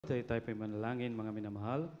tayo po'y manalangin, mga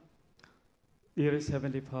minamahal. Dearest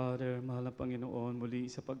Heavenly Father, mahal na Panginoon,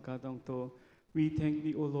 muli sa pagkataong to, we thank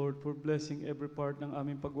Thee, O Lord, for blessing every part ng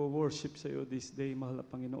aming pag-worship sa iyo this day, mahal na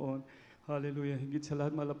Panginoon. Hallelujah. Higit sa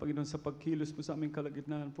lahat, mahal na Panginoon, sa pagkilos mo sa aming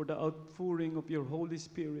kalagitnaan, for the outpouring of your Holy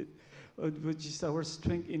Spirit, which is our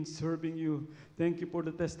strength in serving you. Thank you for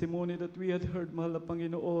the testimony that we had heard, mahal na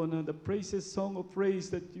Panginoon, the praises, song of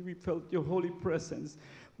praise that we felt your holy presence.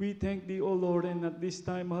 We thank Thee, O Lord, and at this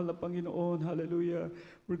time, mahal na Panginoon, hallelujah,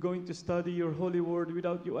 we're going to study your holy word.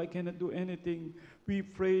 Without you, I cannot do anything. We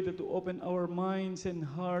pray that to open our minds and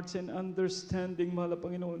hearts and understanding, mahal na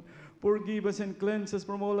Panginoon. Forgive us and cleanse us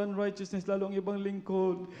from all unrighteousness, lalo ang ibang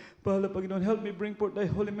lingkod. Mahal na Panginoon, help me bring forth Thy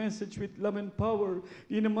holy message with love and power.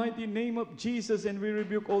 In the mighty name of Jesus, and we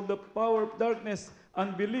rebuke all the power of darkness,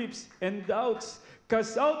 unbeliefs, and doubts.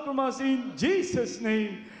 Cast out from us in Jesus'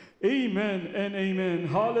 name. Amen and amen.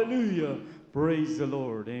 Hallelujah. Praise the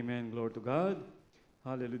Lord. Amen. Glory to God.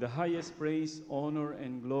 Hallelujah. The highest praise, honor,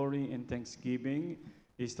 and glory and thanksgiving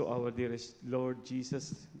is to our dearest Lord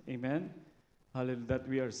Jesus. Amen. Hallelujah. That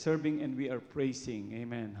we are serving and we are praising.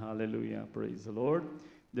 Amen. Hallelujah. Praise the Lord.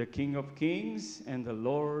 The King of Kings and the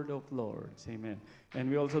Lord of Lords. Amen. And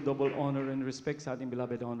we also double honor and respect sa ating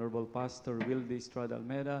beloved Honorable Pastor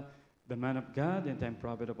𝗘𝘃𝗲𝗿𝐆, the man of God and time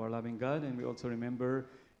prophet of our loving God. And we also remember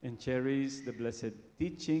and cherish the blessed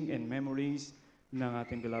teaching and memories ng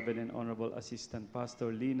ating beloved and honorable Assistant Pastor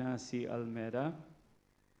Lina C. Almeida.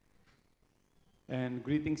 And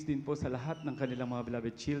greetings din po sa lahat ng kanilang mga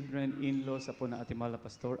beloved children, in-laws, apo na ating mahal na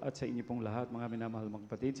pastor, at sa inyo pong lahat, mga minamahal mga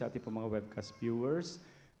kapatid, sa ating pong mga webcast viewers.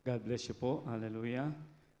 God bless you po. Hallelujah.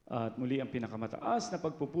 At muli, ang pinakamataas na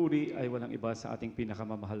pagpupuri ay walang iba sa ating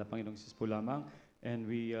pinakamamahal na Panginoong Jesus po lamang. And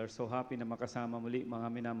we are so happy na makasama muli, mga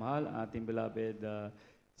minamahal, ating beloved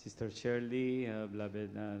Sister Shirley,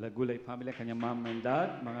 beloved Lagulay family, kanyang mom and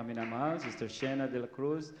dad, mga minamahal, Sister Shena de la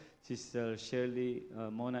Cruz, Sister Shirley,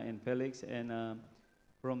 Mona and Felix, and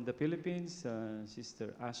from the Philippines,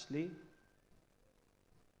 Sister Ashley,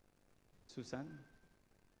 Susan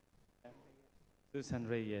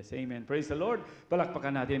Reyes. Amen. Praise the Lord.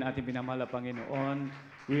 Palakpakan natin ating pinamahal na Panginoon.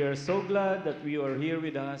 We are so glad that we are here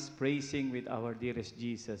with us, praising with our dearest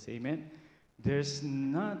Jesus. Amen. There's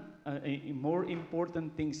not more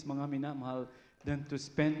important things, mga minamahal, than to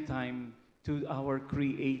spend time to our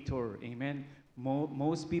Creator. Amen.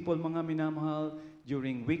 Most people, mga minamahal,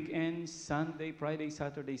 during weekends, Sunday, Friday,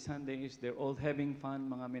 Saturday, Sundays, they're all having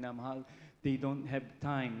fun, mga minamahal. They don't have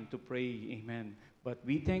time to pray. Amen. But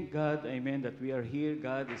we thank God, amen, that we are here.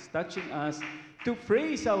 God is touching us to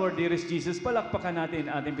praise our dearest Jesus. Palakpakan natin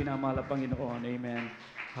ating pinamahal na Panginoon. Amen.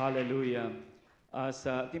 Hallelujah.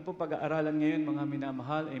 Sa ating pong pag-aaralan ngayon, mga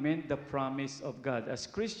minamahal, amen, the promise of God. As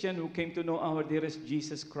Christian who came to know our dearest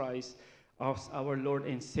Jesus Christ as our Lord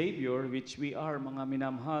and Savior, which we are, mga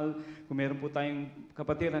minamahal, kung meron po tayong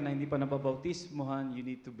kapatiran na hindi pa nababautismohan, you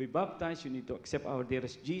need to be baptized, you need to accept our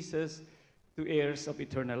dearest Jesus to heirs of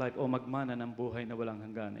eternal life, o magmana ng buhay na walang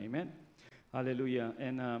hanggan. Amen? Hallelujah.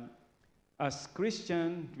 And as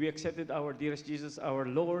Christian, we accepted our dearest Jesus, our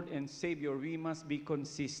Lord and Savior. We must be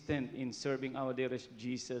consistent in serving our dearest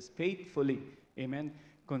Jesus faithfully. Amen.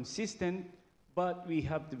 Consistent, but we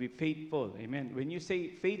have to be faithful. Amen. When you say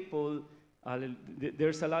faithful,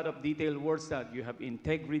 there's a lot of detailed words that you have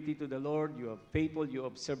integrity to the Lord, you are faithful, you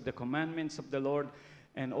observe the commandments of the Lord,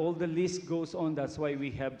 and all the list goes on. That's why we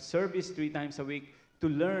have service 3 times a week to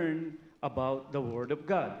learn about the Word of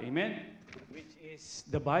God. Amen. Which is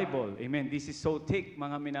the Bible. Amen. This is so thick,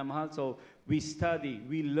 mga minamahal. So we study,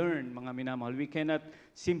 we learn, mga minamahal. We cannot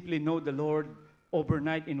simply know the Lord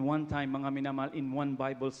overnight in one time, mga minamahal, in one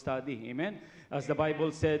Bible study. Amen. As the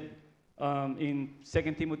Bible said in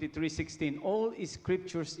 2 Timothy 3:16, all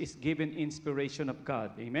scriptures is given inspiration of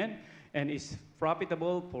God. Amen. And is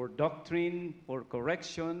profitable for doctrine, for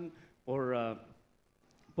correction, for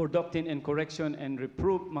doctrine and correction and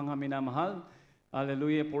reproof, mga minamahal.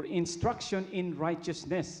 Hallelujah. For instruction in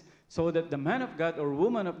righteousness, so that the man of God or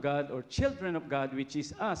woman of God or children of God, which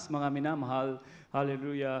is us, mga minamahal,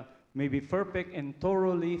 hallelujah, may be perfect and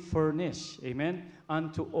thoroughly furnished, amen,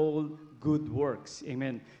 unto all good works.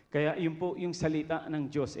 Amen. Kaya yun po yung salita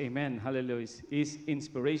ng Diyos, amen, hallelujah, is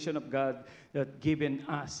inspiration of God that given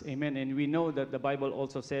us, amen. And we know that the Bible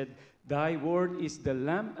also said, Thy word is the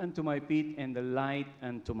lamp unto my feet and the light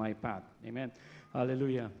unto my path. Amen.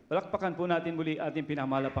 Hallelujah. Palakpakan po natin muli ating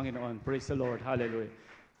pinamahal na Panginoon. Praise the Lord. Hallelujah.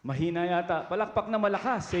 Mahina yata. Palakpak na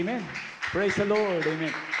malakas. Amen. Praise the Lord.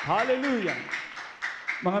 Amen. Hallelujah.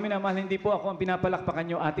 Mga minamahal, hindi po ako ang pinapalakpakan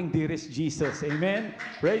nyo, ating dearest Jesus. Amen.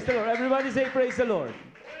 Praise the Lord. Everybody say praise the Lord.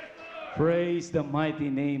 Praise the mighty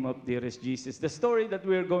name of dearest Jesus. The story that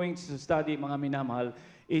we're going to study, mga minamahal,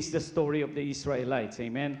 is the story of the Israelites.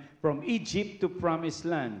 Amen? From Egypt to Promised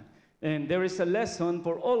Land. And there is a lesson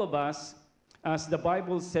for all of us, as the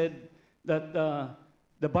Bible said that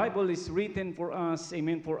the Bible is written for us,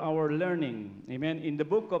 amen, for our learning. Amen? In the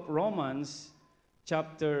book of Romans,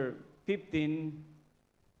 chapter 15,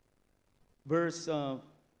 verse 4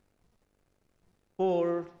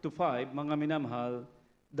 to 5, mga minamahal,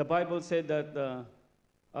 the Bible said that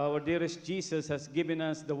our dearest Jesus has given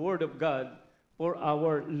us the Word of God for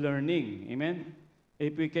our learning. Amen?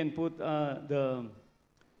 If we can put the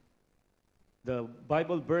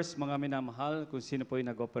Bible verse, mga minamahal, kung sino po yung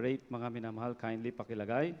nag-operate, mga minamahal, kindly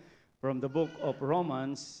pakilagay. From the book of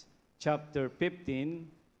Romans, chapter 15,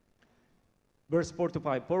 verse 4 to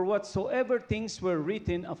 5. For whatsoever things were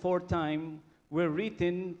written aforetime were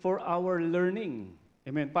written for our learning.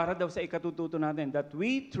 Amen. Para daw sa ikatututo natin, that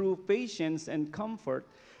we through patience and comfort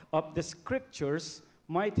of the Scriptures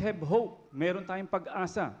might have hope. Meron tayong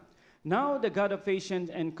pag-asa. Now the God of patience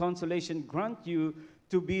and consolation grant you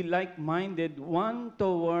to be like-minded one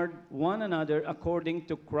toward one another according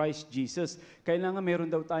to Christ Jesus. Kailangan meron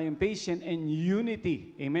daw tayong patience and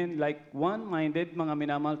unity. Amen. Like one-minded, mga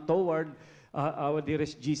minamahal, toward our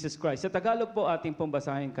dearest Jesus Christ. Sa Tagalog po, ating pong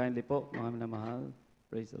basahin kindly po, mga minamahal.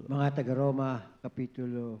 Praise the Lord. Mga taga-Roma,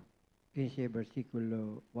 Kapitulo 15,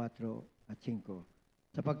 versikulo 4 at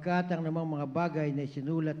 5. Sapagkat ang namang mga bagay na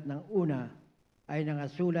sinulat ng una ay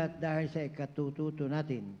nangasulat dahil sa ikatututo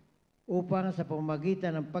natin, upang sa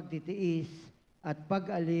pamamagitan ng pagtitiis at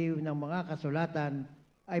pag-aliw ng mga kasulatan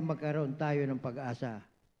ay magkaroon tayo ng pag-asa.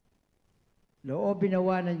 Loobin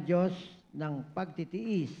nawa ng Diyos ng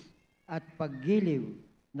pagtitiis at paggiliw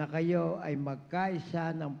na kayo ay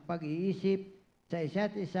magkaisa ng pag-iisip sa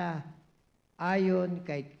isa't isa ayon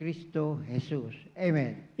kay Kristo Jesus.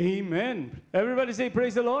 Amen. Amen. Everybody say,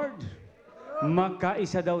 praise the Lord.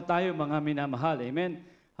 Magkaisa daw tayo, mga minamahal. Amen.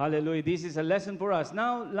 Hallelujah. This is a lesson for us.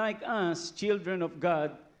 Now, like us, children of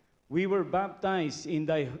God, we were baptized in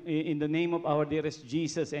the name of our dearest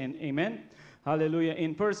Jesus. And amen. Hallelujah.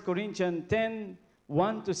 In 1 Corinthians 10,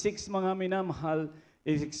 1 to 6, mga minamahal,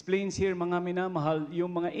 it explains here, mga minamahal,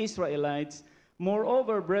 yung mga Israelites.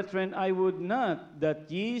 Moreover, brethren, I would not that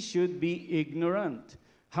ye should be ignorant,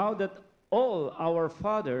 how that all our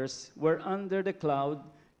fathers were under the cloud,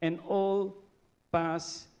 and all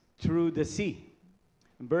passed through the sea.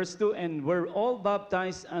 Verse 2, and were all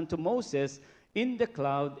baptized unto Moses in the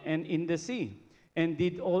cloud and in the sea, and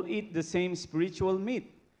did all eat the same spiritual meat,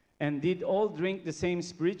 and did all drink the same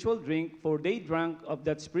spiritual drink, for they drank of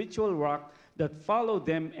that spiritual rock that followed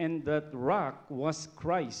them, and that rock was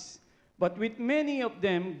Christ. But with many of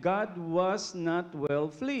them God was not well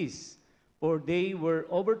pleased, for they were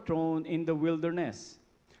overthrown in the wilderness.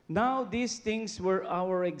 Now these things were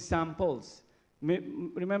our examples.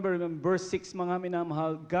 Remember in verse 6, mga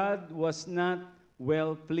minamahal, God was not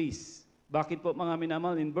well pleased. Bakit po, mga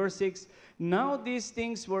minamahal? In verse 6, now these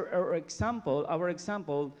things were our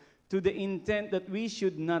example to the intent that we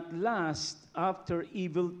should not lust after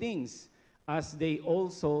evil things, as they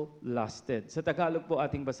also lusted. Sa Tagalog po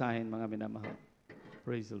ating basahin, mga minamahal.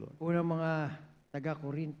 Praise the Lord. Unang mga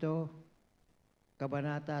taga-Korinto,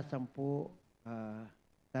 Kabanata 10,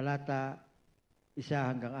 talata 1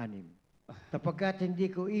 hanggang 6. Sapagkat hindi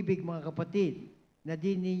ko ibig, mga kapatid, na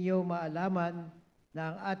di ninyo maalaman na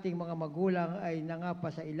ang ating mga magulang ay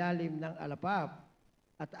nangapa sa ilalim ng alapap,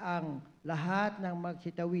 at ang lahat ng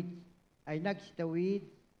magsitawid ay nagsitawid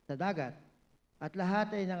sa dagat. At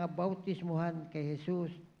lahat ay nangabautismuhan kay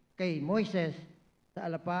Jesus, kay Moises sa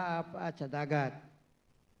alapaap at sa dagat.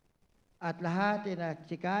 At lahat ay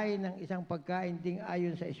nagsikain ng isang pagkain ding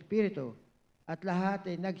ayon sa Espiritu. At lahat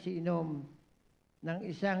ay nagsiinom ng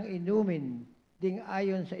isang inumin ding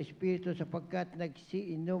ayon sa Espiritu, sapagkat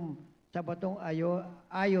nagsiinom sa batong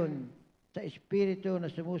ayon sa Espiritu na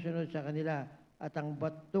sumusunod sa kanila. At ang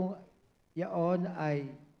batong yaon ay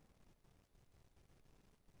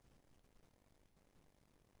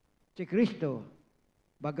si Kristo,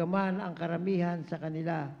 bagaman ang karamihan sa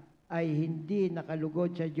kanila ay hindi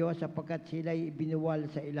nakalugod sa Diyos, sapagkat sila'y binuwal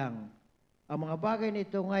sa ilang. Ang mga bagay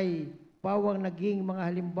nito nga'y pawang naging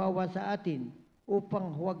mga halimbawa sa atin,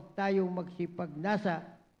 upang huwag tayong magsipagnasa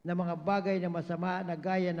ng mga bagay na masama na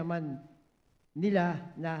gaya naman nila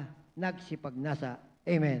na nagsipagnasa.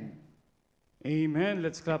 Amen. Amen.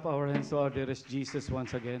 Let's clap our hands to our dearest Jesus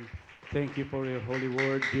once again. Thank you for your holy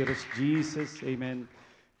word, dearest Jesus. Amen.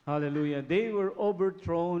 Hallelujah. They were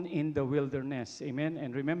overthrown in the wilderness. Amen.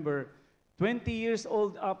 And remember, 20 years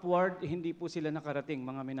old upward, hindi po sila nakarating,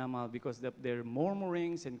 mga minamahal, because of their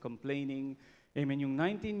murmurings and complaining. Amen. Yung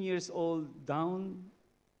 19 years old down,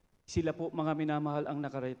 sila po mga minamahal ang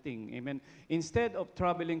nakarating. Amen. Instead of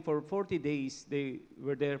traveling for 40 days, they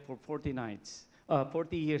were there for 40 nights.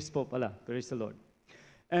 40 years po pala. Praise the Lord.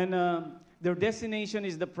 And their destination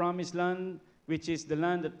is the promised land, which is the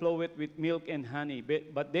land that floweth with milk and honey.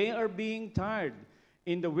 But they are being tired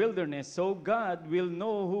in the wilderness, so God will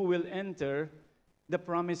know who will enter the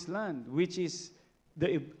promised land, which is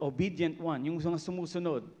the obedient one, yung mga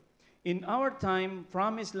sumusunod. In our time,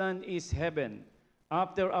 promised land is heaven.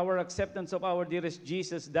 After our acceptance of our dearest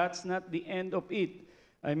Jesus, that's not the end of it.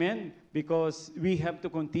 Amen? Because we have to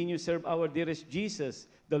continue to serve our dearest Jesus.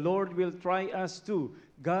 The Lord will try us too.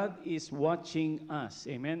 God is watching us.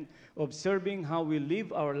 Amen? Observing how we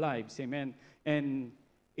live our lives. Amen? And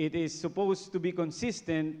it is supposed to be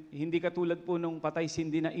consistent, hindi katulad po nung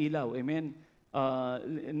patay-sindi na ilaw. Amen?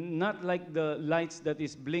 Not like the lights that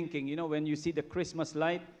is blinking. You know, when you see the Christmas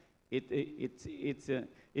light, it's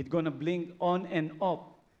gonna blink on and off.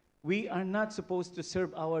 We are not supposed to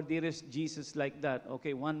serve our dearest Jesus like that.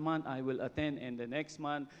 Okay, 1 month I will attend, and the next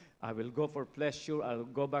month I will go for pleasure, I'll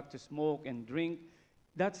go back to smoke and drink.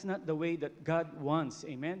 That's not the way that God wants.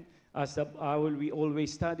 Amen? We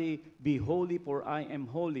always study, be holy for I am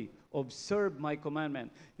holy. Observe my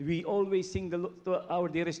commandment. We always sing to our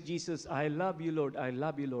dearest Jesus, I love you, Lord, I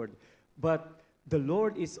love you, Lord. But the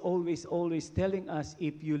Lord is always telling us,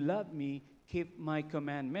 if you love me, keep my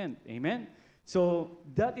commandment. Amen? So,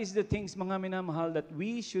 that is the things, mga minamahal, that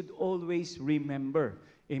we should always remember.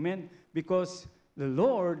 Amen? Because the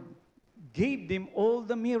Lord gave them all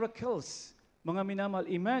the miracles. Mga minamahal,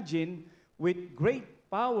 imagine, with great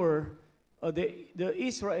power, the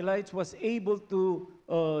Israelites was able to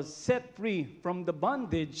set free from the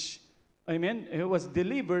bondage. Amen? It was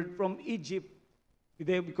delivered from Egypt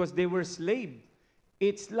because they were slaves.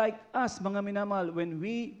 It's like us, mga minamahal, when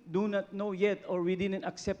we do not know yet or we didn't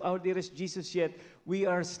accept our dearest Jesus yet, we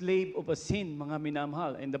are slave of a sin, mga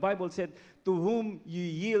minamahal. And the Bible said, to whom you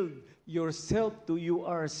yield yourself to, you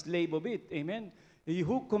are a slave of it. Amen? He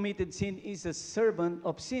who committed sin is a servant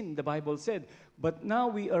of sin, the Bible said. But now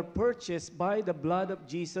we are purchased by the blood of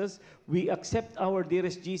Jesus. We accept our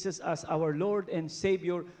dearest Jesus as our Lord and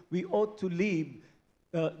Savior. We ought to live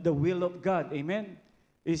the will of God. Amen?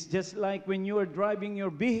 It's just like when you are driving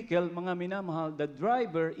your vehicle, mga minamahal, the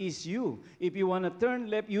driver is you. If you want to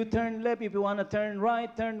turn left, you turn left. If you want to turn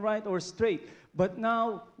right or straight. But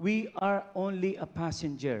now, we are only a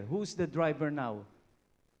passenger. Who's the driver now?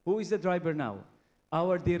 Who is the driver now?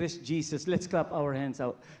 Our dearest Jesus. Let's clap our hands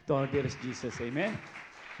out to our dearest Jesus. Amen?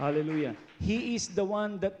 Hallelujah. He is the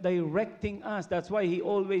one that directing us. That's why he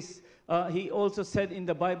also said in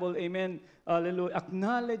the Bible, amen, hallelujah,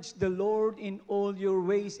 acknowledge the Lord in all your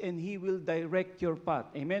ways and He will direct your path.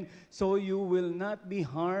 Amen. So you will not be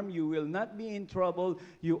harmed. You will not be in trouble.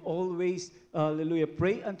 You always, hallelujah,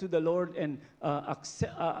 pray unto the Lord and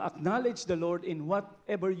acknowledge the Lord in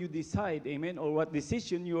whatever you decide. Amen. Or what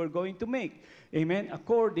decision you are going to make. Amen.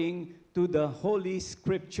 According to the Holy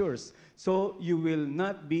Scriptures. So you will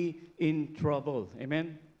not be in trouble.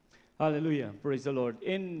 Amen. Hallelujah. Praise the Lord.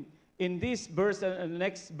 In this verse, the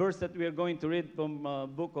next verse that we are going to read from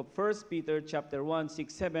book of 1 Peter chapter 1,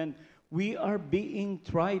 6, 7, we are being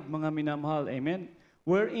tried, mga minamahal. Amen?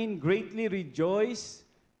 Wherein greatly rejoice,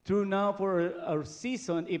 through now for our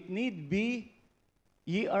season, if need be,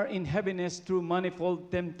 ye are in heaviness through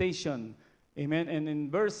manifold temptation. Amen? And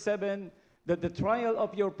in verse 7, that the trial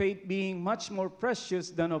of your faith being much more precious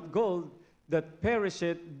than of gold, that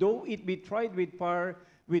perisheth, though it be tried with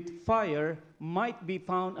fire, might be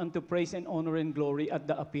found unto praise and honor and glory at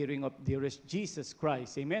the appearing of dearest Jesus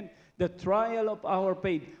Christ. Amen? The trial of our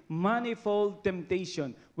faith, manifold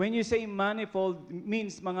temptation. When you say manifold,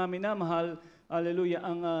 means, mga minamahal, hallelujah,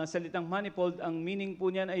 ang salitang manifold, ang meaning po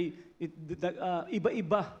niyan ay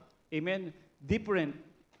iba-iba. Amen? Different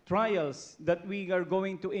trials that we are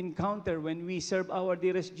going to encounter when we serve our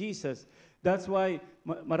dearest Jesus. That's why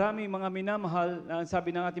marami mga minamahal, sabi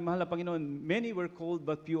ng ating mahal na Panginoon, many were called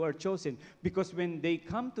but few are chosen. Because when they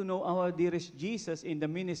come to know our dearest Jesus in the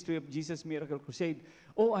ministry of Jesus Miracle Crusade,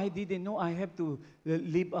 oh, I didn't know I have to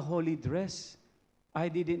live a holy dress. I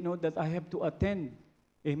didn't know that I have to attend.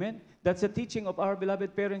 Amen? That's the teaching of our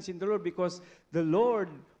beloved parents in the Lord, because the Lord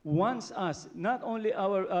wants us, not only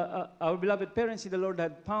our beloved parents in the Lord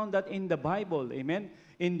had found that in the Bible, amen,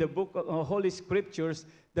 in the book of Holy Scriptures,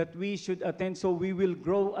 that we should attend so we will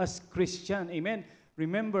grow as Christian. Amen?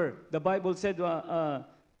 Remember, the Bible said,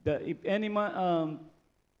 if any man,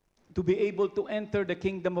 to be able to enter the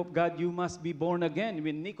kingdom of God, you must be born again.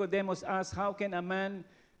 When Nicodemus asked, how can a man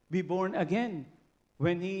be born again?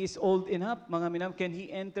 When he is old enough, mga minamahal, can he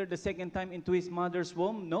enter the second time into his mother's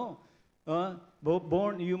womb? No.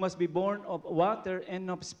 You must be born of water and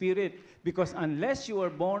of spirit, because unless you are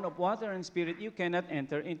born of water and spirit, you cannot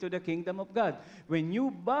enter into the kingdom of God. When you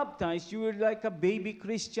baptize, you are like a baby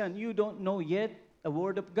Christian. You don't know yet a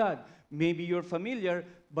word of God. Maybe you're familiar,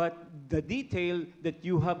 but the detail that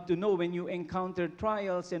you have to know when you encounter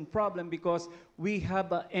trials and problems, because we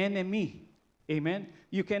have an enemy. Amen?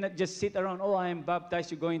 You cannot just sit around, oh, I am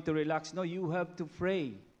baptized, you're going to relax. No, you have to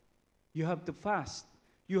pray. You have to fast.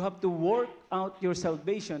 You have to work out your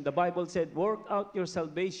salvation. The Bible said, work out your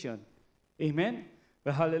salvation. Amen?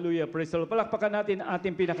 Hallelujah. Praise the Lord. Palakpakan natin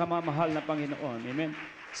ating pinakamamahal na Panginoon. Amen?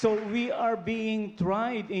 So we are being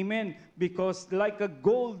tried, amen, because like a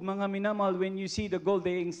gold, mga minamahal, when you see the gold,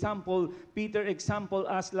 Peter example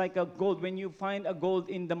us like a gold. When you find a gold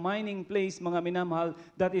in the mining place, mga minamahal,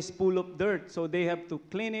 that is full of dirt. So they have to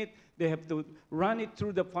clean it, they have to run it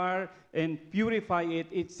through the fire and purify it.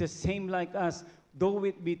 It's the same like us. Though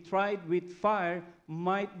it be tried with fire,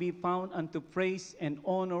 might be found unto praise and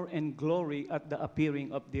honor and glory at the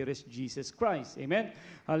appearing of dearest Jesus Christ. Amen?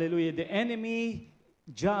 Hallelujah. The enemy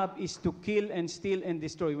job is to kill and steal and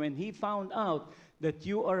destroy. When he found out that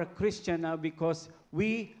you are a Christian now, because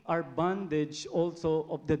we are bondage also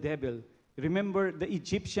of the devil. Remember the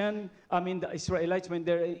the Israelites, when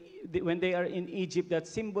they are in Egypt, that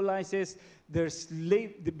symbolizes their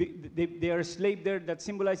slave. They are slave there. That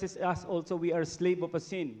symbolizes us also. We are slave of a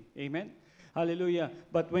sin. Amen. Hallelujah.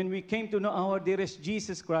 But when we came to know our dearest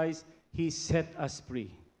Jesus Christ, He set us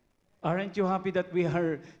free. Aren't you happy that we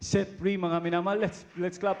are set free, mga minamahal?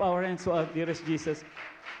 Let's clap our hands to our dearest Jesus.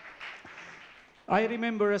 I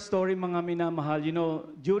remember a story, mga minamahal. You know,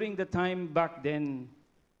 during the time back then,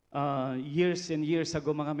 years and years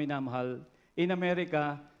ago, mga minamahal, in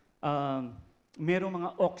America, merong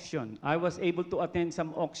mga auction. I was able to attend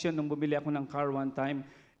some auction nung bumili ako ng car one time,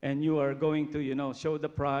 and you are going to, show the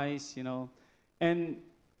price, And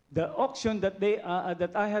the auction that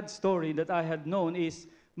I had known is,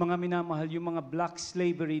 mga minamahal, yung mga black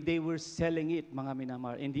slavery, they were selling it, mga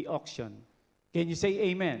minamahal, in the auction. Can you say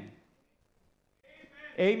amen?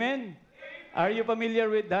 Amen? Are you familiar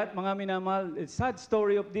with that, mga minamahal? The sad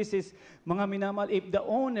story of this is, mga minamahal, if the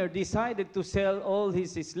owner decided to sell all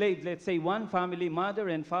his slaves, let's say one family, mother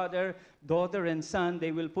and father, daughter and son,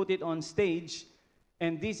 they will put it on stage,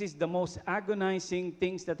 and this is the most agonizing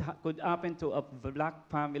things that could happen to a black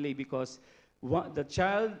family, because the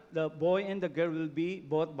child, the boy and the girl will be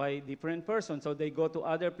bought by different persons. So they go to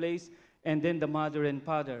other place, and then the mother and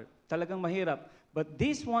father. Talagang mahirap. But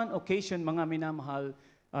this one occasion, mga minamahal,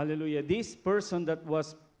 hallelujah, this person that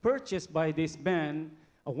was purchased by this man,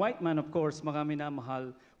 a white man of course, mga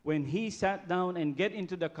minamahal, when he sat down and get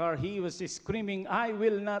into the car, he was screaming, I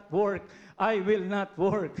will not work, I will not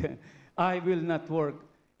work, I will not work.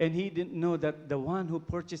 And he didn't know that the one who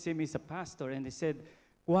purchased him is a pastor. And he said,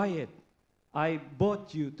 quiet. I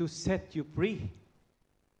bought you to set you free.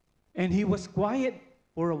 And he was quiet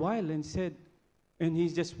for a while and he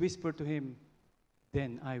just whispered to him,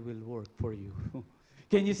 then I will work for you.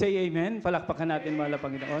 Can you say amen? Palakpakan natin, mahal na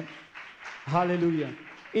Panginoon. Hallelujah.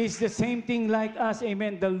 It's the same thing like us.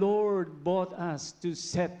 Amen. The Lord bought us to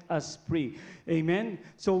set us free. Amen.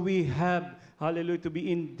 So we have, hallelujah, to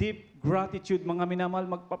be in deep gratitude, mga minamahal.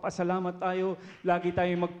 Magpapasalamat tayo. Lagi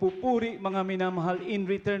tayong magpupuri, mga minamahal, in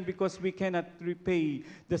return, because we cannot repay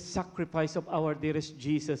the sacrifice of our dearest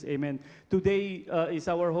Jesus. Amen. Today is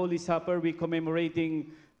our Holy Supper. We commemorating,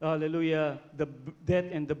 hallelujah, the death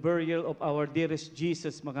and the burial of our dearest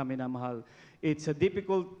Jesus, mga minamahal. It's a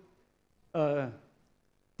difficult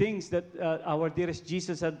things that our dearest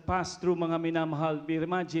Jesus had passed through, mga minamahal.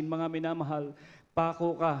 Imagine, mga minamahal,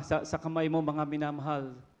 pako ka sa kamay mo, mga minamahal.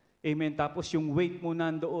 Amen. Tapos yung weight mo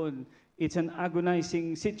nandoon. It's an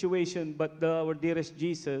agonizing situation, but our dearest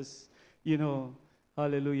Jesus,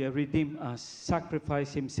 hallelujah, redeemed us,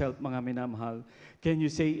 sacrificed Himself, mga minamahal. Can you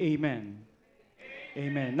say amen?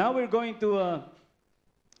 Amen. Now we're going to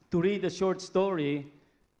read a short story.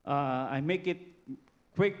 I make it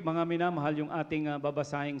quick, mga minamahal, yung ating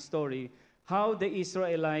babasahing story. How the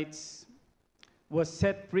Israelites was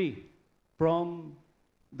set free from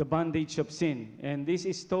the bondage of sin. And this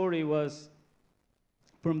story was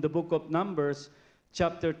from the book of Numbers,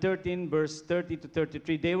 chapter 13, verse 30 to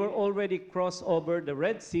 33. They were already crossed over the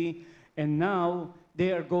Red Sea, and now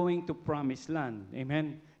they are going to Promised Land.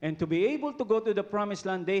 Amen. And to be able to go to the Promised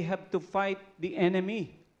Land, they have to fight the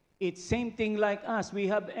enemy. It's same thing like us. We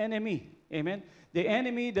have enemy. Amen. The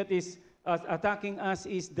enemy that is attacking us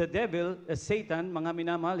is the devil, Satan, mga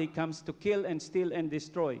minamahal. He comes to kill and steal and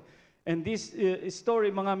destroy. And this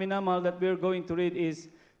story, mga minamahal, that we're going to read is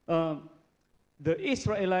the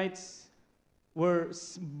Israelites were,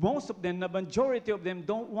 most of them, the majority of them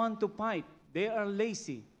don't want to fight. They are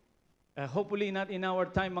lazy. Hopefully not in our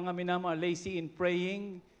time, mga minamahal, lazy in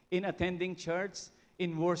praying, in attending church,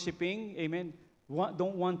 in worshiping, amen,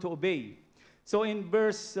 don't want to obey. So in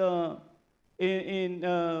verse,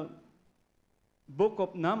 book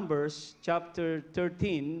of Numbers, chapter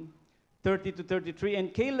 13, 30 to 33,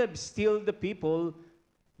 and Caleb stilled the people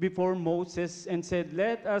before Moses and said,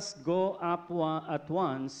 "Let us go up at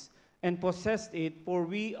once and possess it, for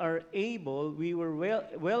we were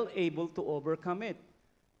well able to overcome it."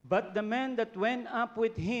 But the man that went up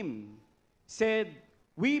with him said,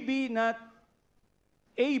 "We be not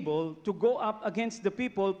able to go up against the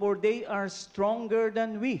people, for they are stronger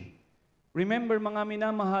than we." Remember, mga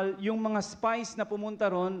minamahal, yung mga spies na pumunta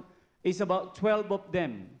ron is about 12 of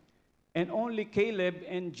them. And only Caleb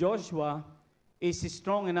and Joshua is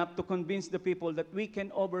strong enough to convince the people that we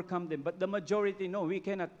can overcome them. But the majority, no, we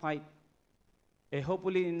cannot fight.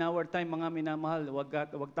 Hopefully in our time, mga minamahal,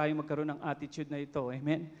 wag tayo magkaroon ng attitude na ito.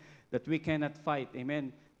 Amen? That we cannot fight.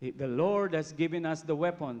 Amen? The Lord has given us the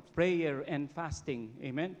weapon, prayer and fasting.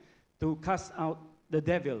 Amen? To cast out the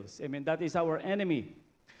devils. Amen? That is our enemy.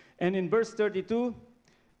 And in verse 32,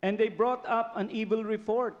 and they brought up an evil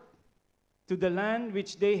report to the land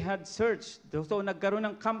which they had searched. So nagkaroon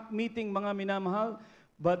ng camp meeting, mga minamahal,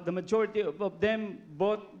 but the majority of them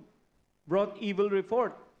brought evil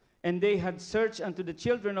report. And they had searched unto the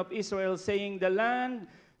children of Israel, saying, "The land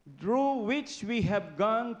through which we have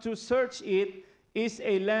gone to search it is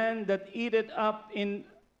a land that eateth up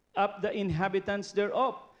the inhabitants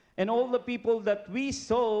thereof. And all the people that we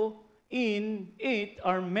saw in it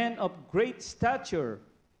are men of great stature.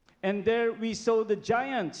 And there we saw the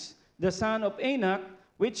giants, the son of Anak,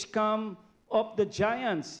 which come of the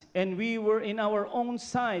giants, and we were in our own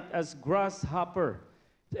sight as grasshopper.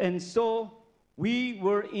 And so we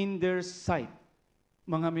were in their sight."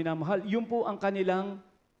 Mga minamahal, yun po ang kanilang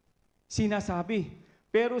sinasabi.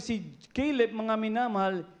 Pero si Caleb, mga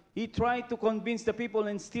minamahal, he tried to convince the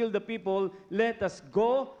people and still the people, "Let us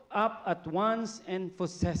go up at once and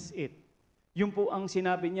possess it." Yun po ang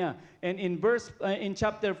sinabi niya. And in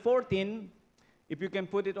chapter 14, if you can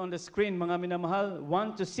put it on the screen, mga minamahal,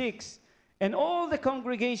 1 to 6, "And all the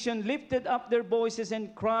congregation lifted up their voices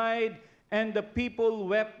and cried, and the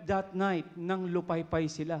people wept that night." Nang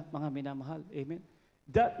lupaypay sila, mga minamahal. Amen?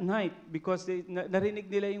 That night, because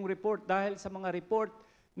narinig nila yung report, dahil sa mga report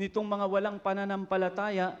nitong mga walang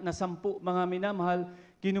pananampalataya na 10, mga minamahal,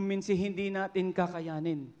 kinuminsi hindi natin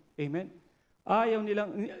kakayanin. Amen? Ayaw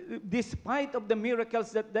nilang, despite of the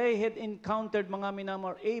miracles that they had encountered, mga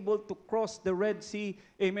minamahal, able to cross the Red Sea,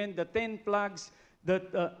 amen, the 10 plagues that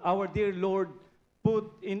our dear Lord put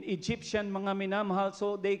in Egyptian, mga minamahal,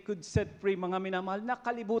 so they could set free, mga minamahal.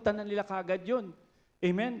 Nakalibutan na nila kagad yun.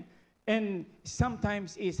 Amen? And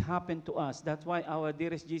sometimes it's happened to us. That's why our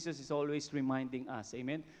dearest Jesus is always reminding us.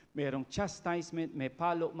 Amen? Merong chastisement, may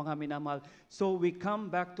palo, mga minamahal. So we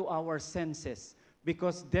come back to our senses.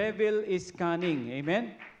 Because devil is cunning.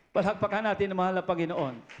 Amen? Palakpakan natin ang mahal na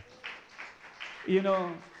Panginoon. You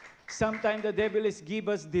know, sometimes the devil is give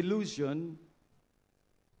us delusion.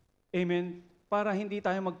 Amen? Para hindi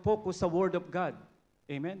tayo mag-focus sa Word of God.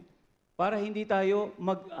 Amen? Para hindi tayo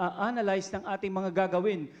mag-analyze ng ating mga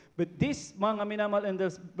gagawin. But this, mga minamahal, in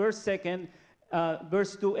the verse 2,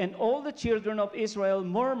 verse 2, "And all the children of Israel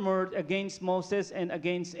murmured against Moses and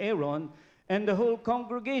against Aaron, and the whole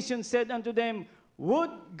congregation said unto them,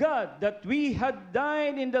 Would God that we had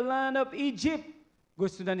died in the land of Egypt."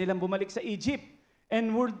 Gusto na nilang bumalik sa Egypt.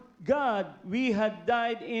 "And would God we had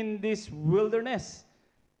died in this wilderness.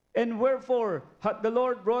 And wherefore hath the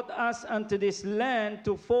Lord brought us unto this land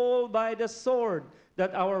to fall by the sword,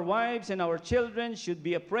 that our wives and our children should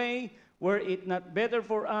be a prey? Were it not better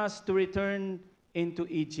for us to return into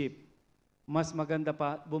Egypt?" Mas maganda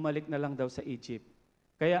pa, bumalik na lang daw sa Egypt.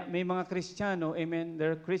 Kaya may mga Kristiyano, amen,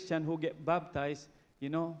 there are Christian who get baptized, you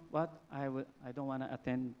know what, I don't want to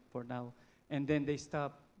attend for now. And then they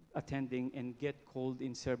stop attending and get cold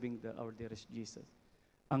in serving our dearest Jesus.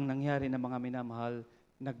 Ang nangyari na, mga minamahal,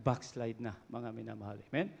 nag-backslide na, mga minamahal.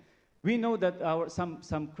 Amen? We know that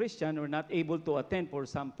some Christian are not able to attend for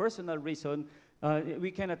some personal reason.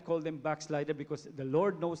 We cannot call them backslider because the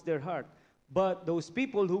Lord knows their heart. But those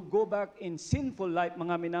people who go back in sinful life,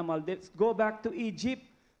 mga minamahal, let's go back to Egypt.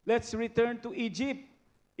 Let's return to Egypt.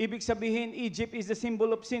 Ibig sabihin, Egypt is the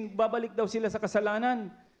symbol of sin. Babalik daw sila sa kasalanan.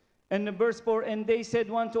 And verse 4, "And they said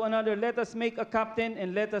one to another, Let us make a captain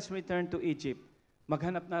and let us return to Egypt."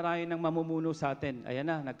 Maghanap na tayo ng mamumuno sa atin. Ayan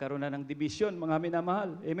na, nagkaroon na ng division, mga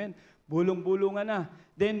minamahal. Amen? Bulong-bulungan na.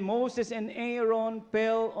 Then Moses and Aaron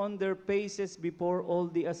fell on their faces before all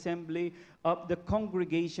the assembly of the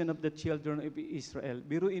congregation of the children of Israel.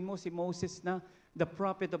 Biruin mo si Moses na, the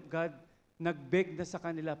prophet of God, nagbeg na sa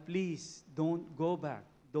kanila, please, don't go back.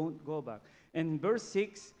 Don't go back. And verse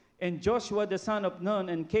 6, and Joshua the son of Nun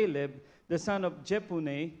and Caleb the son of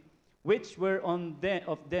Jephunneh, which were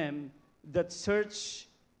of them that searched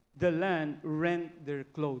the land, rent their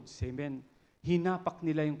clothes. Amen. Hinapak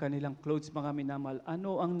nila yung kanilang clothes, mga minamahal.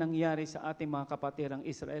 Ano ang nangyari sa ating mga kapatirang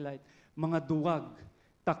Israelite? Mga duwag,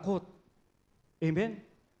 takot. Amen.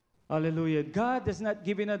 Hallelujah. God has not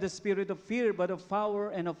given us the spirit of fear, but of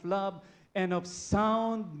power and of love and of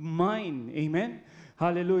sound mind. Amen.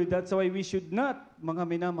 Hallelujah. That's why we should not, mga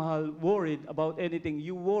minamahal, worried about anything.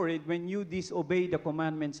 You worried when you disobey the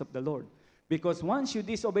commandments of the Lord. Because once you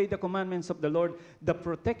disobey the commandments of the Lord, the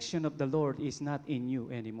protection of the Lord is not in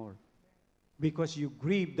you anymore. Because you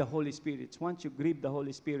grieve the Holy Spirit. Once you grieve the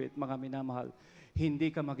Holy Spirit, mga minamahal,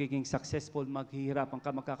 hindi ka magiging successful, maghihirapan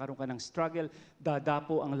ka, magkakaroon ka ng struggle,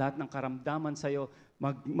 dadapo ang lahat ng karamdaman sa'yo,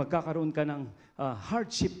 magkakaroon ka ng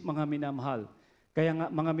hardship, mga minamahal. Kaya nga,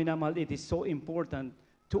 mga minamahal, it is so important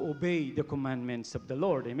to obey the commandments of the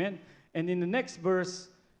Lord. Amen? And in the next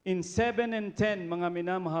verse, in 7 and 10, mga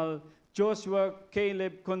minamahal, Joshua,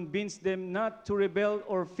 Caleb convinced them not to rebel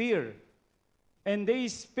or fear. And they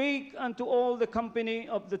spake unto all the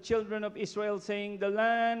company of the children of Israel, saying, the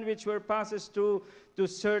land which were passes through to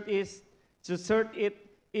search it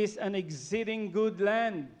is an exceeding good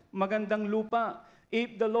land, magandang lupa.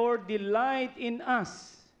 If the Lord delight in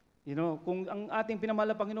us, you know, kung ang ating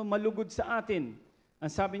pinamahal na Panginoon malugod sa atin,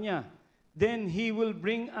 ang sabi niya, then He will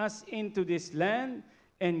bring us into this land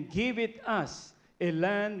and give it us, a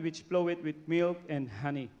land which floweth with milk and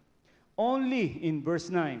honey. Only, in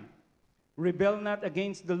verse 9, rebel not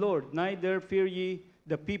against the Lord, neither fear ye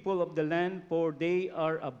the people of the land, for they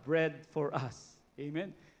are a bread for us.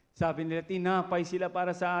 Amen? Sabi nila, tinapay sila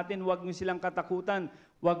para sa atin, huwag niyo silang katakutan,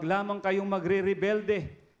 huwag lamang kayong magre-rebelde.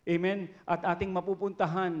 Amen? At ating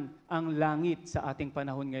mapupuntahan ang langit sa ating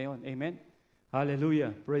panahon ngayon. Amen?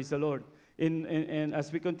 Hallelujah. Praise the Lord. And as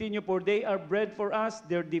we continue, for they are bread for us,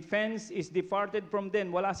 their defense is departed from them.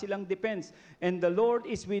 Wala silang defense. And the Lord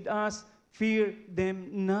is with us, fear them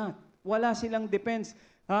not. Wala silang defense.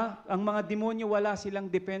 Ha? Ang mga demonyo, wala silang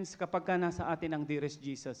defense kapag ka nasa atin ang Dearest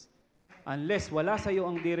Jesus. Unless wala sa iyo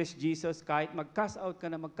ang Dearest Jesus, kahit mag-cast out ka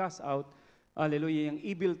na mag-cast out, hallelujah, yung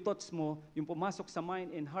evil thoughts mo, yung pumasok sa mind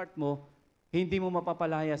and heart mo, hindi mo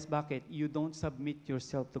mapapalayas. Bakit? You don't submit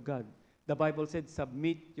yourself to God. The Bible said,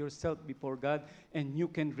 submit yourself before God, and you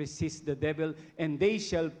can resist the devil, and they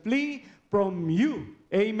shall flee from you.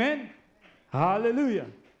 Amen? Hallelujah.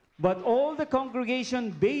 But all the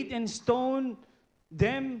congregation bait and stoned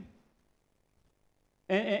them,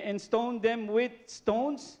 and stoned them with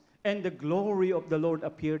stones, and the glory of the Lord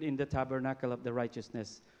appeared in the tabernacle of the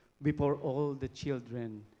righteousness before all the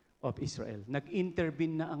children of Israel.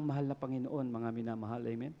 Nag-intervene na ang mahal na Panginoon, mga minamahal.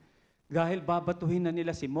 Amen? Dahil babatuhin na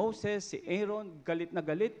nila si Moses, si Aaron, galit na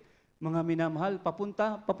galit, mga minamahal,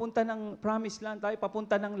 papunta ng promised land tayo,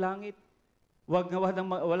 papunta ng langit.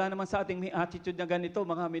 Wala naman sa ating may attitude na ganito,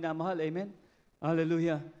 mga minamahal. Amen?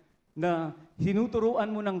 Hallelujah. Na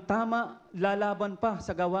hinuturuan mo ng tama, lalaban pa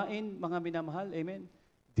sa gawain, mga minamahal. Amen?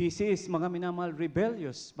 This is, mga minamahal,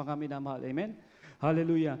 rebellious, mga minamahal. Amen?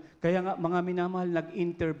 Hallelujah. Kaya nga, mga minamahal,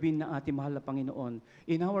 nag-intervene na ating mahal na Panginoon.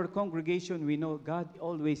 In our congregation, we know God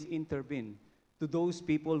always intervene to those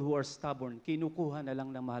people who are stubborn. Kinukuha na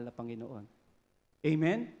lang ng mahal na Panginoon.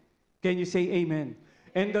 Amen? Can you say amen?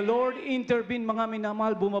 And the Lord intervened, mga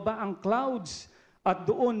minamahal, bumaba ang clouds. At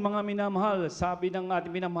doon, mga minamahal, sabi ng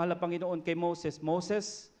ating minamahal na Panginoon kay Moses,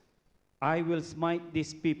 Moses, I will smite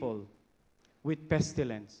these people with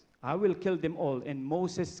pestilence. I will kill them all. And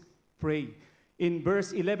Moses prayed. In verse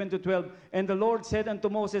 11 to 12, and the Lord said unto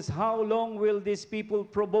Moses, how long will these people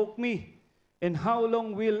provoke me? And how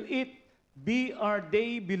long will it be ere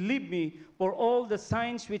they believe me for all the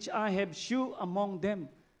signs which I have shewn among them?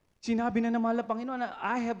 Sinabi na ng mahal na Panginoon,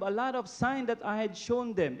 I have a lot of signs that I had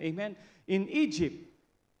shown them. Amen? In Egypt.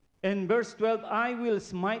 And verse 12, I will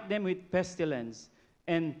smite them with pestilence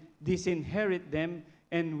and disinherit them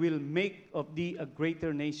and will make of thee a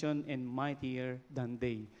greater nation and mightier than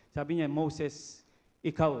they. Sabi niya, Moses,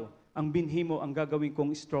 ikaw, ang binhi mo, ang gagawin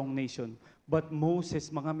kong strong nation. But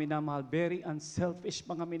Moses, mga minamahal, very unselfish,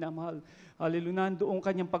 mga minamahal. Hallelujah, nandoon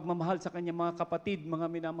kanyang pagmamahal sa kanyang mga kapatid, mga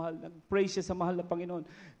minamahal. Nag-pray siya sa mahal na Panginoon.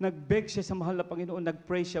 Nag-beg siya sa mahal na Panginoon.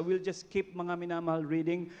 Nag-pray siya. We'll just keep, mga minamahal,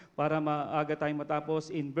 reading para maaga tayong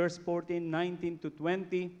matapos. In verse 14, 19 to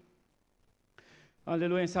 20.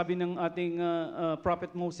 Hallelujah. Sabi ng ating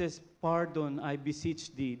prophet Moses, "Pardon, I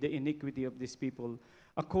beseech thee, the iniquity of this people,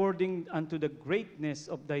 according unto the greatness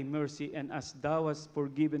of thy mercy, and as thou hast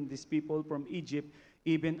forgiven this people from Egypt,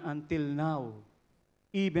 even until now."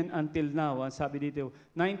 Even until now. Ang sabi dito,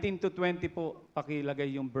 19 to 20 po,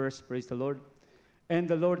 pakilagay yung verse, praise the Lord. "And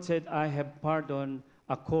the Lord said, I have pardoned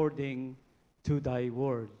according to thy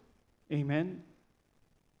word." Amen?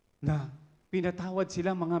 Na pinatawad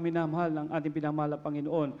sila, mga minamahal, ng ating pinamahal na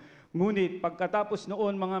Panginoon. Ngunit, pagkatapos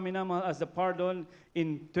noon, mga minamahal, as the pardon,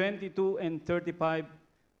 in 22 and 35,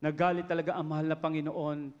 nagalit talaga ang mahal na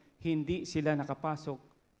Panginoon, hindi sila nakapasok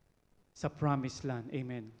sa promised land.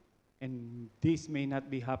 Amen. And this may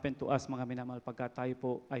not be happen to us, mga minamahal, pagka tayo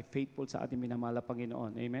po ay faithful sa ating minamahal na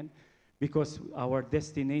Panginoon. Amen. Because our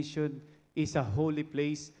destination is a holy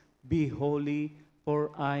place. Be holy,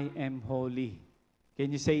 for I am holy.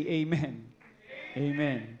 Can you say amen?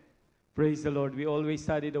 Amen. Praise the Lord. We always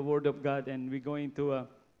study the Word of God, and we're going to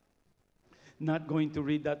not going to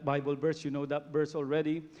read that Bible verse. You know that verse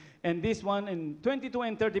already. And this one in 22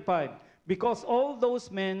 and 35. "Because all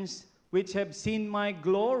those men which have seen my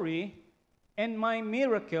glory and my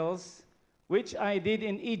miracles, which I did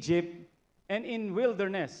in Egypt and in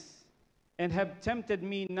wilderness, and have tempted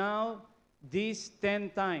me now these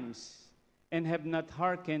 10 times, and have not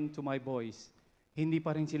hearkened to my voice." Hindi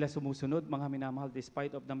pa rin sila sumusunod, mga minamahal,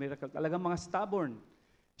 despite of the miracle. Talagang mga stubborn.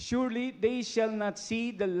 "Surely they shall not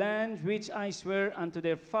see the land which I swear unto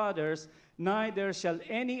their fathers, neither shall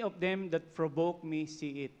any of them that provoke me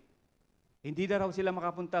see it." Hindi na raw sila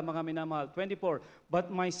makapunta, mga minamahal. 24,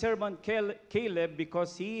 "But my servant Caleb,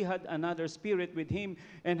 because he had another spirit with him,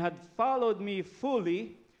 and had followed me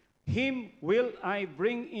fully, him will I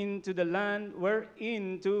bring into the land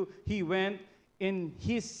whereinto he went, and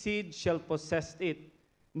his seed shall possess it.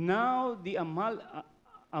 Now the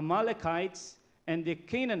Amalekites and the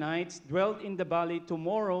Canaanites dwelt in the valley.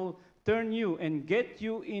 Tomorrow turn you and get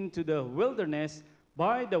you into the wilderness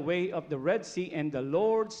by the way of the Red Sea. And the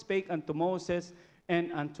Lord spake unto Moses and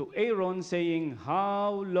unto Aaron, saying,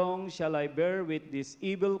 How long shall I bear with this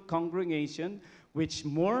evil congregation, which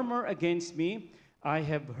murmur against me? I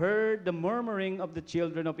have heard the murmuring of the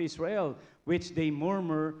children of Israel, which they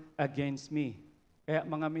murmur against me." Kaya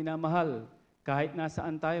mga minamahal, kahit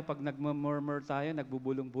nasaan tayo, pag nagmumurmur tayo,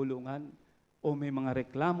 nagbubulong-bulungan, o may mga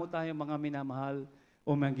reklamo tayo, mga minamahal,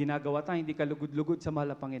 o may ginagawa tayo, hindi ka lugod-lugod sa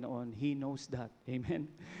mahal na Panginoon, He knows that. Amen.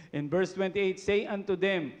 In verse 28, "Say unto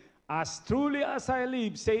them, As truly as I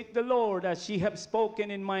live, saith the Lord, as ye have spoken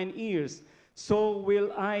in mine ears, so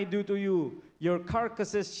will I do to you. Your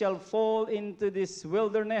carcasses shall fall into this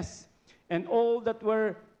wilderness, and all that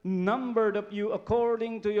were numbered of you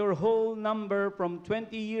according to your whole number from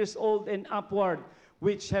 20 years old and upward,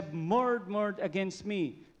 which have murmured against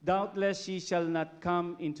me. Doubtless ye shall not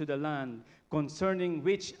come into the land, concerning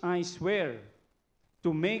which I swear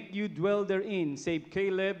to make you dwell therein, save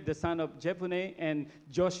Caleb the son of Jephunneh and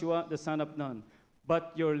Joshua the son of Nun.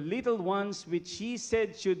 But your little ones, which ye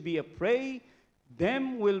said should be a prey,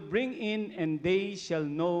 them will bring in, and they shall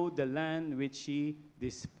know the land which ye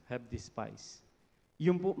have despised."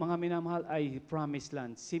 Yung po, mga minamahal, ay promised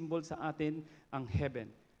land. Symbol sa atin ang heaven.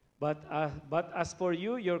 But as for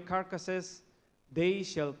you, your carcasses, they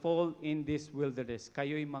shall fall in this wilderness.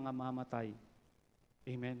 Kayo'y mga mamatay.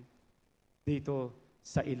 Amen. Dito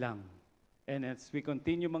sa ilang. And as we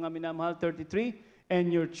continue, mga minamahal, 33, "And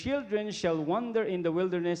your children shall wander in the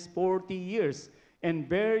wilderness 40 years, and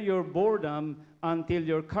bear your boredom until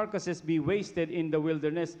your carcasses be wasted in the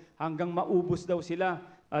wilderness." Hanggang maubos daw sila.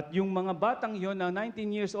 At yung mga batang yon na 19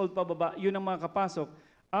 years old pababa, yun ang makakapasok.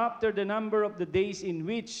 "After the number of the days in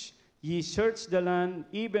which ye search the land,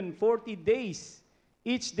 even 40 days,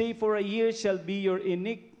 each day for a year shall be your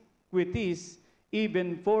iniquities,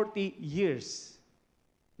 even 40 years.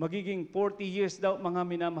 Magiging 40 years daw, mga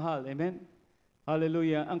minamahal. Amen?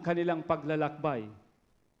 Hallelujah. Ang kanilang paglalakbay.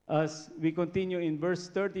 As we continue in verse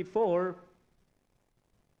 34,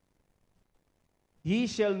 "Ye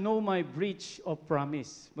shall know my breach of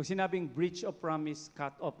promise." Pag sinabing breach of promise,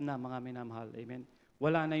 cut off na, mga minamahal. Amen?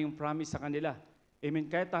 Wala na yung promise sa kanila. Amen?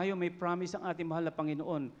 Kaya tayo may promise ang ating mahal na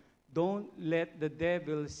Panginoon. Don't let the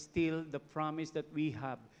devil steal the promise that we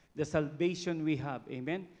have, the salvation we have.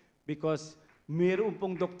 Amen? Because mayroon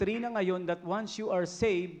pong doktrina ngayon that once you are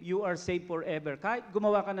saved forever. Kahit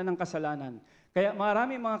gumawa ka na ng kasalanan, Kaya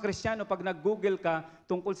marami mga Kristiyano, pag nag-Google ka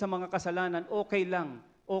tungkol sa mga kasalanan, okay lang.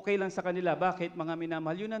 Okay lang sa kanila. Bakit? Mga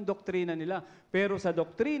minamahal. Yun ang doktrina nila. Pero sa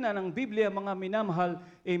doktrina ng Biblia, mga minamahal,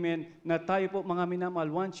 amen, na tayo po, mga minamahal,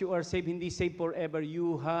 once you are saved, hindi saved forever,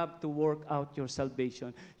 you have to work out your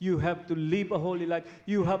salvation. You have to live a holy life.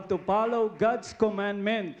 You have to follow God's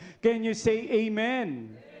commandment. Can you say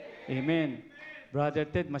amen? Amen. Brother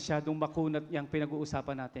Ted, masyadong makunat yung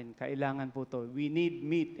pinag-uusapan natin. Kailangan po to. We need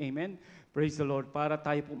meat. Amen? Praise the Lord. Para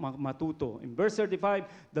tayo po matuto. In verse 35,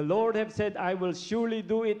 the Lord have said, I will surely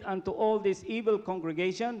do it unto all this evil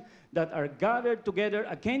congregation that are gathered together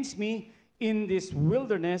against me in this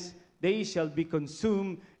wilderness. They shall be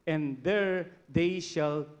consumed, and there they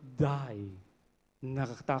shall die.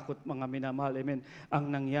 Nakakatakot, mga minamahal. Amen?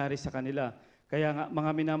 Ang nangyari sa kanila. Kaya nga,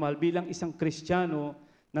 mga minamahal, bilang isang Kristiyano,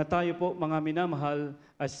 na tayo po, mga minamahal,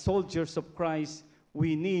 as soldiers of Christ,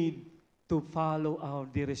 we need to follow our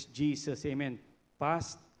dearest Jesus. Amen.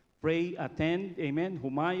 Fast, pray, attend. Amen.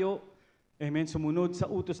 Humayo. Amen. Sumunod sa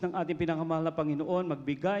utos ng ating pinakamahal na Panginoon.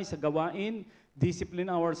 Magbigay sa gawain. Discipline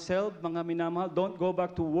ourselves, mga minamahal. Don't go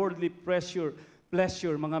back to worldly pleasure,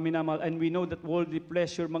 mga minamahal. And we know that worldly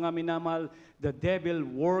pleasure, mga minamahal, the devil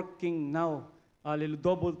working now.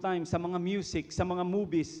 Double time sa mga music, sa mga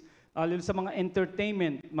movies, sa mga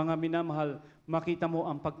entertainment, mga minamahal. Makita mo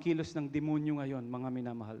ang pagkilos ng demonyo ngayon, mga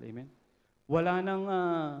minamahal. Amen. Wala nang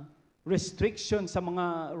restriction sa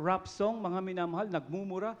mga rap song, mga minamahal,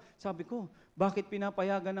 nagmumura. Sabi ko, bakit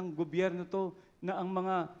pinapayagan ng gobyerno to na ang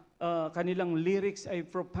mga kanilang lyrics ay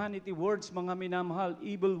profanity words, mga minamahal,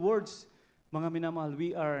 evil words. Mga minamahal,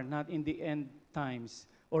 we are not in the end times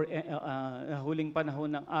or huling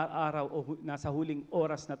panahon ng araw o nasa huling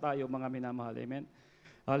oras na tayo, mga minamahal. Amen?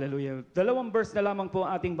 Hallelujah. 2 verse na lamang po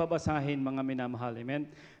ating babasahin, mga minamahal. Amen?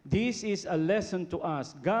 This is a lesson to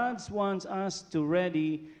us. God wants us to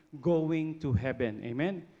ready going to heaven.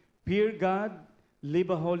 Amen? Fear God,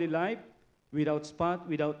 live a holy life, without spot,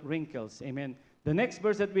 without wrinkles. Amen? The next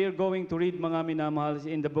verse that we are going to read, mga minamahal, is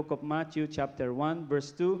in the book of Matthew, chapter 1,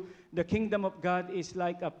 verse 2. The kingdom of God is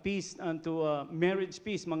like a feast unto a marriage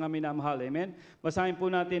feast, mga minamahal. Amen? Basahin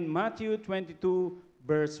po natin Matthew 22,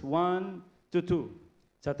 verse 1 to 2.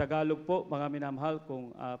 Sa Tagalog po, mga minamahal,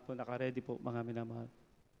 kung po naka-ready po, mga minamahal.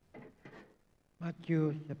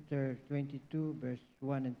 Matthew chapter 22, verse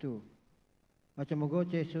 1 and 2. At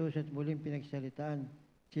sumagot si Jesus at muling pinagsalitaan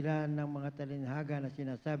sila ng mga talinhaga na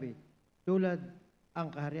sinasabi, tulad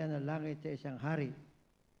ang kaharian ng langit sa isang hari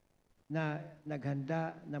na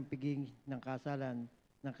naghanda ng piging ng kasalan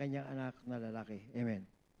ng kanyang anak na lalaki. Amen.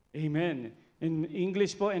 Amen. In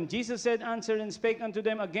English po, and Jesus said, answered and spake unto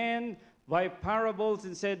them again by parables,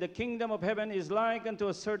 and said, the kingdom of heaven is like unto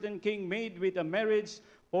a certain king made with a marriage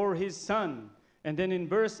for his son. And then in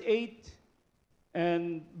verse 8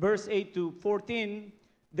 to 14,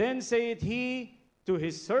 then saith he to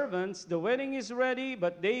his servants, the wedding is ready,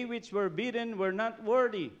 but they which were bidden were not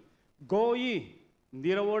worthy. Go ye,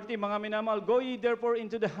 hindi raw worthy, mga minamahal, go ye therefore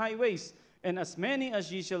into the highways, and as many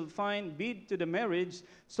as ye shall find bid to the marriage.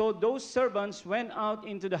 So those servants went out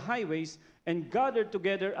into the highways, and gathered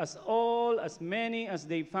together as many as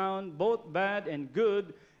they found, both bad and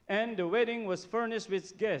good, and the wedding was furnished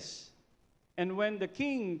with guests. And when the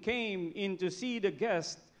king came in to see the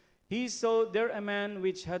guest, he saw there a man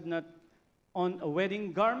which had not on a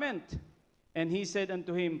wedding garment. And he said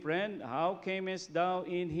unto him, friend, how camest thou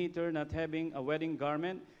in hither not having a wedding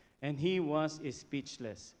garment? And he was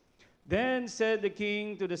speechless. Then said the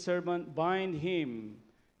king to the servant, bind him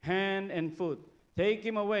hand and foot, take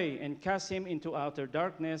him away, and cast him into outer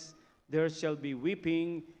darkness. There shall be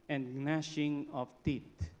weeping and gnashing of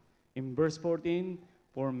teeth. In verse 14,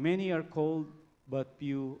 for many are called, but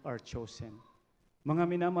few are chosen.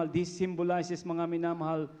 Mga minamahal, this symbolizes, mga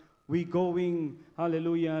minamahal, we going,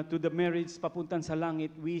 hallelujah, to the marriage, papuntan sa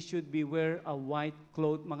langit, we should be wear a white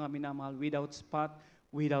cloth, mga minamahal, without spot,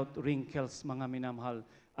 without wrinkles, mga minamahal.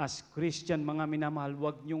 As Christian, mga minamahal,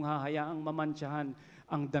 huwag niyong hahayaang mamantsahan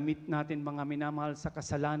ang damit natin, mga minamahal, sa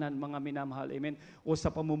kasalanan, mga minamahal, amen, o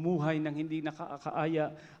sa pamumuhay ng hindi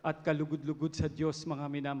nakakaaya at kalugod-lugod sa Diyos,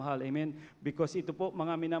 mga minamahal, amen, because ito po,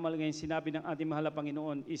 mga minamahal, ngayon sinabi ng ating mahal na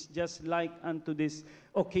Panginoon, is just like unto this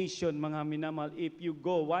occasion, mga minamahal, if you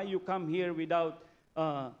go, why you come here without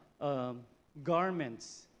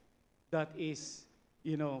garments, that is,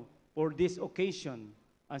 for this occasion.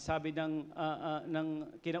 Ang sabi ng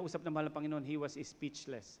kinausap ng mahal na Panginoon, he was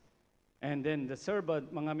speechless. And then the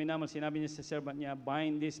servant, mga minamahal, sinabi niya sa servant niya,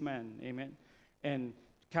 bind this man, amen, and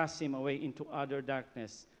cast him away into utter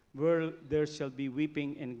darkness, where there shall be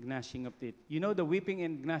weeping and gnashing of teeth. You know, the weeping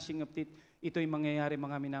and gnashing of teeth, ito'y mangyayari,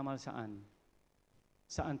 mga minamahal, saan?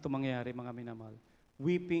 Saan ito mangyayari, mga minamahal?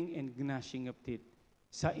 Weeping and gnashing of teeth.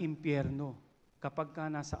 Sa impyerno. Kapag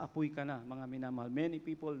ka nasa apoy ka na, mga minamahal. Many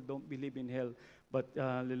people don't believe in hell. But,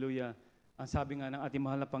 hallelujah, ang sabi nga ng ating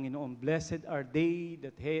mahal na Panginoon, blessed are they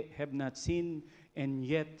that have not seen and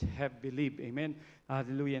yet have believed. Amen?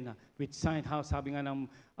 Hallelujah na. With sign, how, sabi nga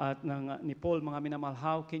ni Paul, mga minamahal,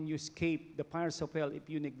 how can you escape the fires of hell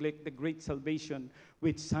if you neglect the great salvation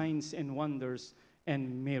with signs and wonders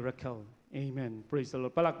and miracle? Amen. Praise the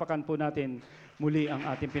Lord. Palakpakan po natin muli ang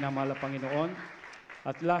ating pinamahal na Panginoon.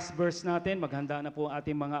 At last verse natin, maghanda na po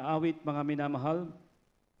ating mga awit, mga minamahal.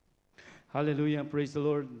 Hallelujah. Praise the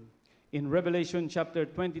Lord. In Revelation chapter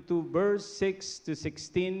 22, verse 6 to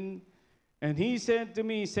 16, and he said to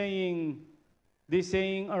me, saying, this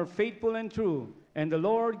saying are faithful and true, and the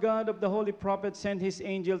Lord God of the holy prophet sent his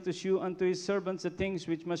angel to shew unto his servants the things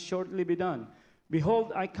which must shortly be done.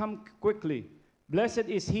 Behold, I come quickly.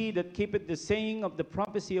 Blessed is he that keepeth the saying of the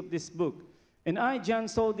prophecy of this book. And I,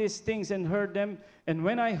 John, saw these things and heard them. And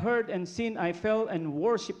when I heard and seen, I fell and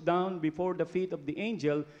worshipped down before the feet of the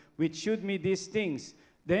angel which shewed me these things.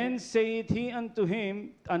 Then saith he unto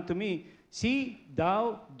me, see,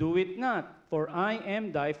 thou do it not, for I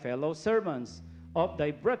am thy fellow servants of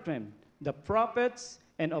thy brethren, the prophets,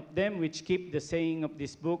 and of them which keep the saying of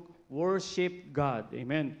this book, worship God.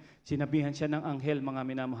 Amen. Sinabihan siya ng anghel, mga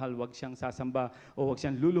minamahal, wag siyang sasamba o wag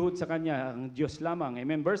siyang luluhod sa kanya, ang Diyos lamang.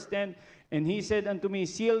 Amen. Verse 10, and he said unto me,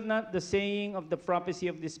 seal not the saying of the prophecy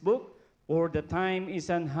of this book, for the time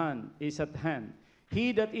is at hand.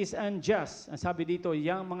 He that is unjust, ang sabi dito,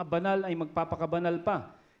 yang mga banal ay magpapakabanal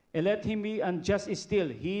pa. And let him be unjust still.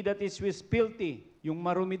 He that is with filthy, yung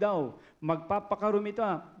marumi daw, magpapakarumi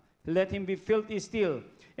ta, let him be filthy still.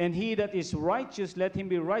 And he that is righteous, let him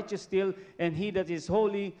be righteous still. And he that is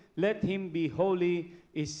holy, let him be holy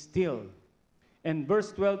still. And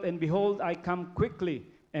verse 12, and behold, I come quickly,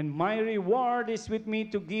 and my reward is with me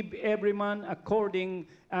to give every man according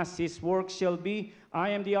as his work shall be. I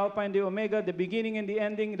am the Alpha and the Omega, the beginning and the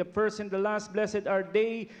ending, the first and the last. Blessed are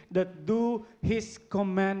they that do his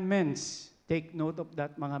commandments. Take note of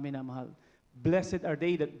that, mga minamahal. Blessed are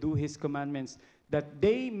they that do his commandments, that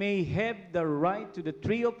they may have the right to the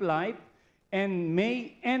tree of life and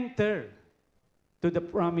may enter to the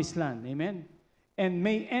promised land. Amen? And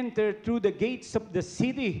may enter through the gates of the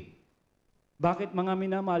city. Bakit, mga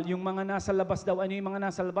minamahal? Yung mga nasa labas daw, ano yung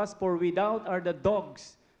mga nasa labas? For without are the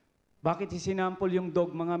dogs. Bakit isinampol yung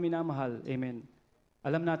dog, mga minamahal? Amen.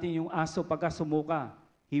 Alam natin yung aso, pagka sumuka,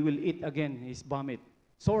 he will eat again his vomit.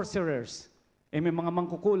 Sorcerers. Amen, mga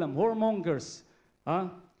mangkukulam, whoremongers,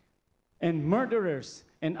 and murderers,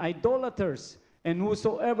 and idolaters, and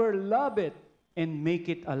whosoever love it, and make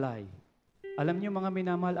it a lie. Alam niyo, mga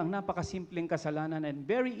minamahal, ang napakasimpleng kasalanan and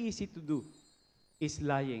very easy to do is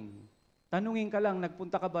lying. Tanungin ka lang,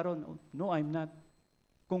 nagpunta ka ba ron? Oh, no, I'm not.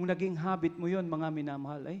 Kung naging habit mo yun, mga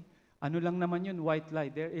minamahal, ano lang naman yun, white lie.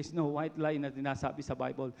 There is no white lie na dinasabi sa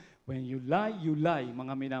Bible. When you lie,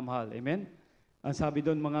 mga minamahal. Amen? Ang sabi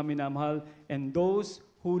doon, mga minamahal, and those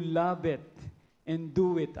who love it and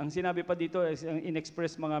do it. Ang sinabi pa dito,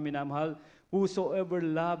 in-express, mga minamahal, whosoever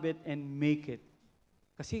love it and make it.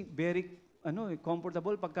 Kasi very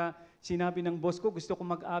comfortable pagka sinabi ng boss ko, gusto ko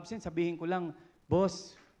mag-absent, sabihin ko lang,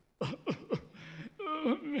 boss,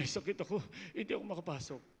 may sakit ako, hindi ako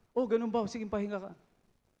makapasok. Oh, ganun ba? Sige, pahinga ka.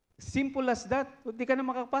 Simple as that. Hindi ka na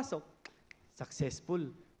makapasok. Successful.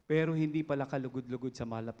 Pero hindi pala kalugod-lugod sa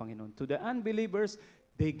mahal na Panginoon. To the unbelievers,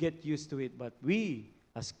 they get used to it. But we,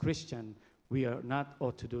 as Christian, we are not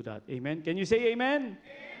ought to do that. Amen? Can you say amen?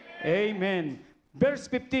 Amen. Verse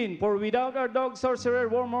 15, for without our dogs,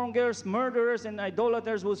 sorcerers, warmongers, murderers, and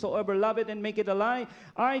idolaters, whosoever love it and make it a lie,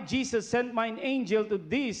 I, Jesus, sent my angel to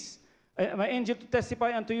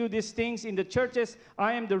testify unto you these things in the churches.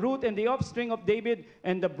 I am the root and the offspring of David,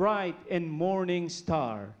 and the bright and morning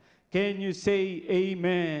star. Can you say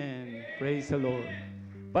amen? Praise the Lord.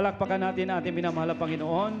 Palakpakan natin ating minamahal na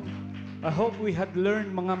Panginoon. I hope we had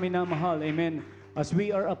learned, mga minamahal, amen, as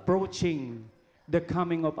we are approaching the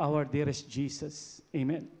coming of our dearest Jesus.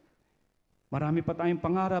 Amen. Marami pa tayong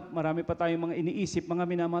pangarap, marami pa tayong mga iniisip, mga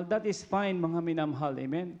minamahal. That is fine, mga minamahal.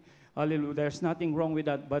 Amen. Hallelujah. There's nothing wrong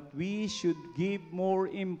with that. But we should give more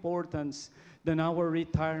importance than our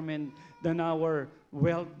retirement, than our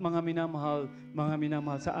wealth, mga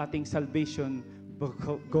minamahal, sa ating salvation,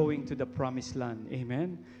 going to the promised land.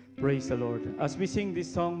 Amen. Praise the Lord. As we sing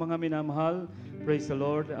this song, mga minamahal, praise the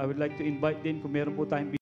Lord, I would like to invite din, kung meron po tayong